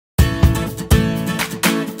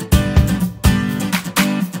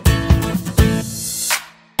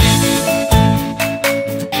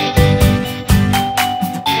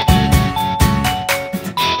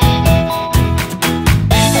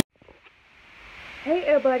Hey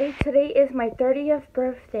everybody, today is my 30th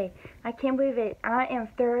birthday. I can't believe it. I am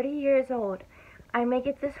 30 years old. I make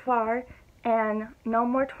it this far and no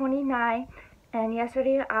more 29. And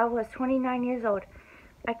yesterday I was 29 years old.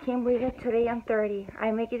 I can't believe it. Today I'm 30.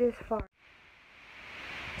 I make it this far.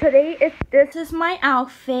 This is my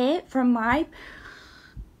outfit for my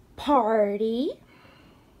party.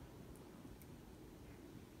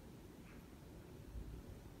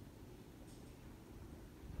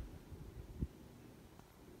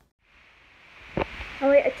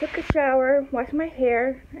 Alright, I took a shower, washed my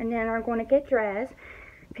hair, and then I'm going to get dressed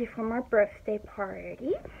before my birthday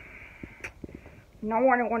party. No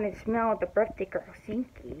one want to smell the birthday girl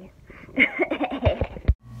stinky.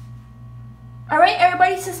 Alright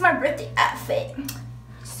everybody, this is my birthday outfit.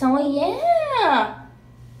 So yeah,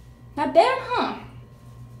 not bad, huh?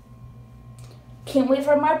 Can't wait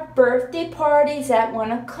for my birthday parties at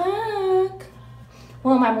 1 o'clock.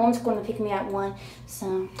 Well, my mom's going to pick me at 1,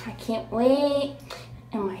 so I can't wait.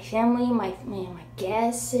 And my family, my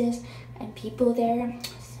guests, and people there.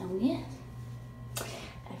 So yes,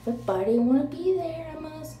 everybody want to be there.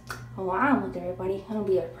 I'm with everybody. I'm gonna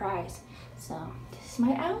be a surprise. So this is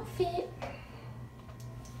my outfit.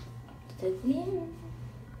 So yeah.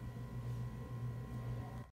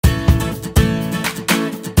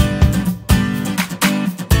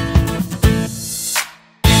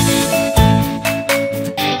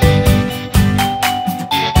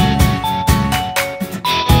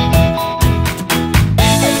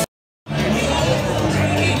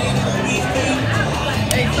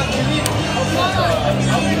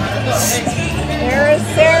 There is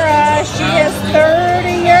Sarah. She is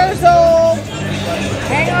 30 years old.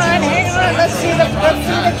 Hang on. Let's see the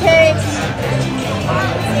cake.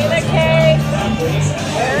 See the cake.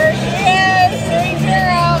 There she is. 30.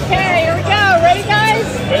 Okay, here we go. Ready, guys?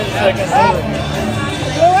 Up.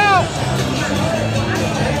 Go out.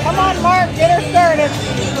 Come on, Mark. Get her started.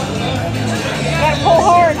 You gotta pull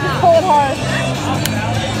hard. Just pull it hard.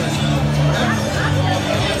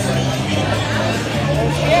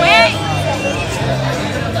 Wait.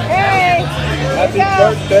 Hey, happy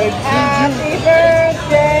birthday to happy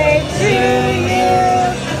birthday to you.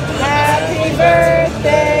 Happy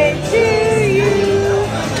birthday to you.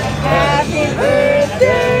 Happy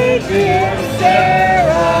birthday, dear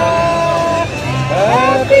Sarah.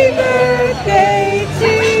 Happy birthday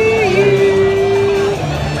to you.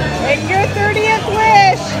 Make your 30th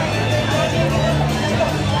wish.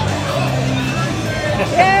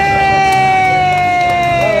 Yay!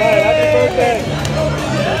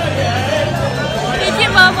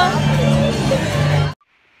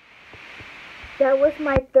 That was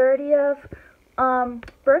my 30th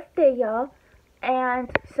birthday, y'all. And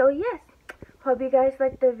so yes, hope you guys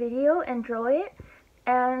liked the video, enjoy it.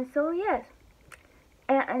 And so yes,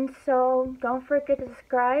 and so don't forget to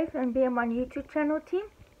subscribe and be on my YouTube channel team.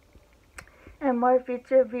 And more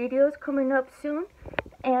future videos coming up soon.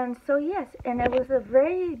 And so yes, and it was a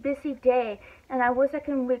very busy day, and I wish I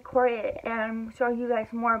can record it and show you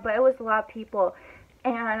guys more, but it was a lot of people,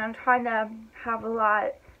 and I'm trying to have a lot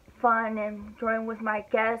of fun and join with my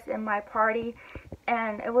guests and my party,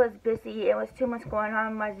 and it was busy. It was too much going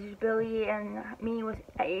on. My disability and me with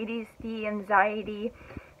ADHD, anxiety.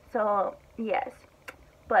 So yes,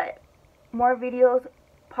 but more videos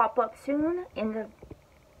pop up soon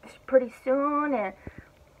pretty soon and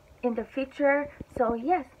in the future. So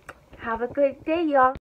yes, have a good day, y'all.